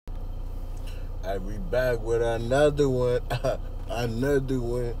I be back with another one. Another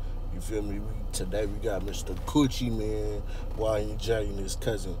one. You feel me? Today we got Mr. Coochie Man, YSR and his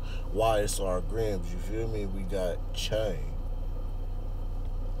cousin YSR Gramz. You feel me? We got Chain.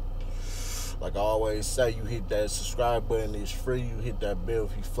 Like I always say, you hit that subscribe button, it's free. You hit that bell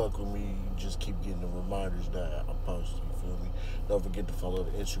if you fuck with me. You just keep getting the reminders that I post. You feel me? Don't forget to follow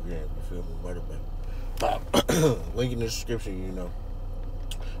the Instagram. You feel me? Right back. Link in the description, you know.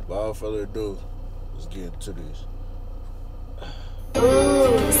 Without further ado, let's get into this. I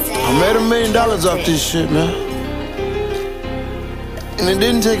made $1 million off this shit, man. And it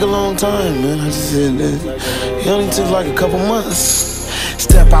didn't take a long time, man. I just said that. It only took like a couple months.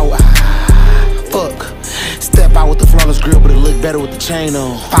 Step out, fuck. Step out with the flawless grill, but it look better with the chain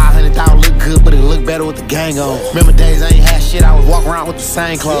on. 500,000 look good, but it look better with the gang on. Remember days I ain't had shit, I was walking around with the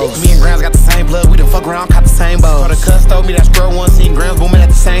same clothes. Me and Gramz got the same blood, we done fuck around, caught the same bow. Told the cuss told me that squirrel one seen Gramz booming at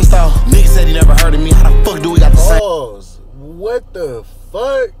the same store. Nigga said he never heard of me, how the fuck do we got the same? What the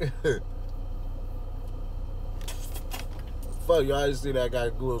fuck? Fuck, y'all just see that I got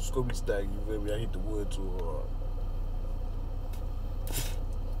a little Scooby stack, you feel me? I hit the wood too hard.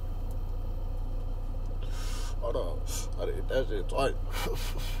 Hold on. I did that shit twice.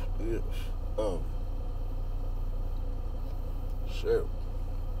 Yeah. Shit.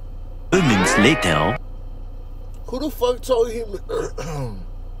 Moments later. Who the fuck told him to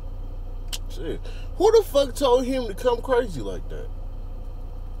shit. Who the fuck told him to come crazy like that?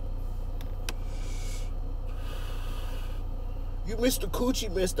 You Mr. Coochie,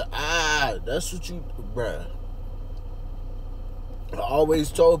 Mr. That's what you, bruh. I always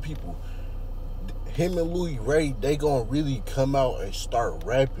told people, him and Louis Ray, they gonna really come out and start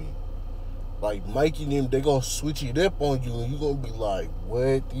rapping. Like Mikey and them, they gonna switch it up on you, and you gonna be like,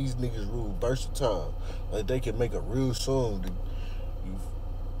 what? These niggas real versatile. Like they can make a real song.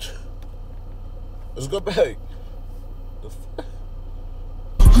 Let's go back.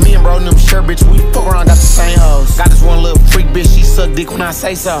 Me and bro and them sure bitch, we fuck around, got the same hoes. Got this one little freak bitch, she suck dick when I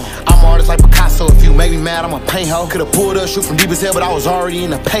say so. I'm an artist like Picasso, if you make me mad, I'm a paint hoe. Could've pulled up, shoot from deep as hell, but I was already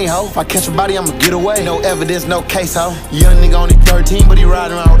in a paint hoe. If I catch a body, I'ma get away. No evidence, no case ho. Young nigga only 13, but he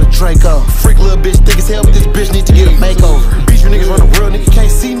riding around with a Draco. Freak little bitch, thick as hell, but this bitch need to get a makeover. Bitch, you niggas run the world, nigga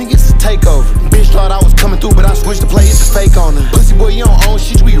can't see, nigga, it's a takeover. Bitch thought I was coming through, but I switched to play, it's a fake on her. Pussy boy, you don't own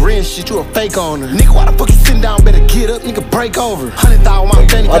shit, we rent shit, you a fake on her. Nigga, why the fuck you sitting down, better get up, nigga, break over. 100,000 my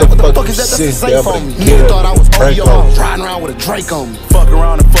fanny pack, what the fuck is that? That's the safe on me. Nigga thought I was OEO, I was riding around with a Drake on me. Fuck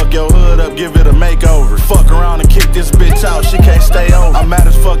around and fuck your hood up, give it a makeover. Fuck around and kick this bitch out, she can't stay over. I'm mad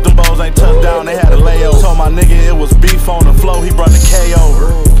as fuck, them balls ain't touched down, they had a layover. Told my nigga it was beef on the flow, he brought the K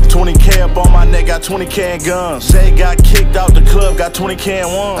over. 20K up on my neck, got 20K in guns. Jay got kicked out the club, got 20K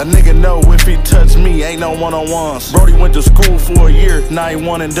in one. A nigga know if he touch me, ain't no one-on-ones. Brody went to school for a year, now he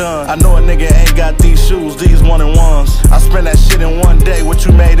one and done. I know a nigga ain't got these shoes, these one-and-ones. I spend that shit in one day, what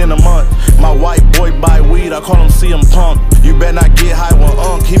you made in a month. My white boy buy weed, I call him CM Punk. You better not get high with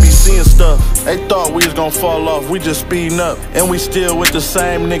Unc, he be seeing stuff. They thought we was gonna fall off, we just speeding up. And we still with the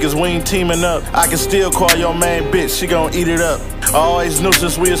same niggas, we ain't teaming up. I can still call your main bitch, she gon' eat it up. I always knew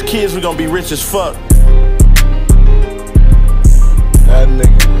since we was kids, we gon' be rich as fuck. That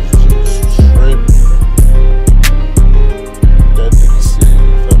nigga was just tripping. That nigga said he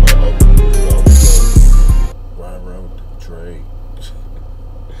felt like Uncle was riding around with the Drake.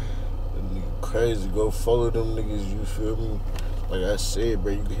 That nigga crazy. Go follow them niggas, you feel me? Like I said,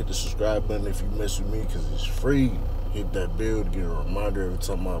 bro, you can hit the subscribe button if you mess with me, because it's free. Hit that bell to get a reminder every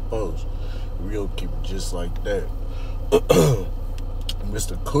time I post. We'll keep it just like that.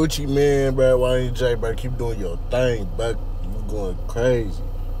 Mr. Coochie Man, bro, YSR, bro, keep doing your thing, bro. You going crazy.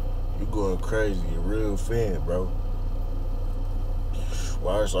 You going crazy. You're a real fan, bro.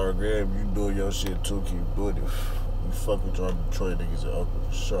 YSR Gramz, you doing your shit too. Keep doing it. You fuck with y'all Detroit niggas and Uncle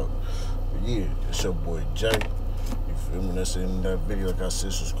for sure. But yeah, it's your boy Jay. You feel me? That's in that video. Like I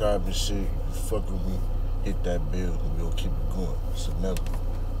said, subscribe and shit. If you fuck with me, hit that bell and we'll keep it going. It's another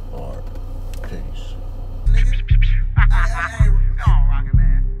one. Alright. Peace.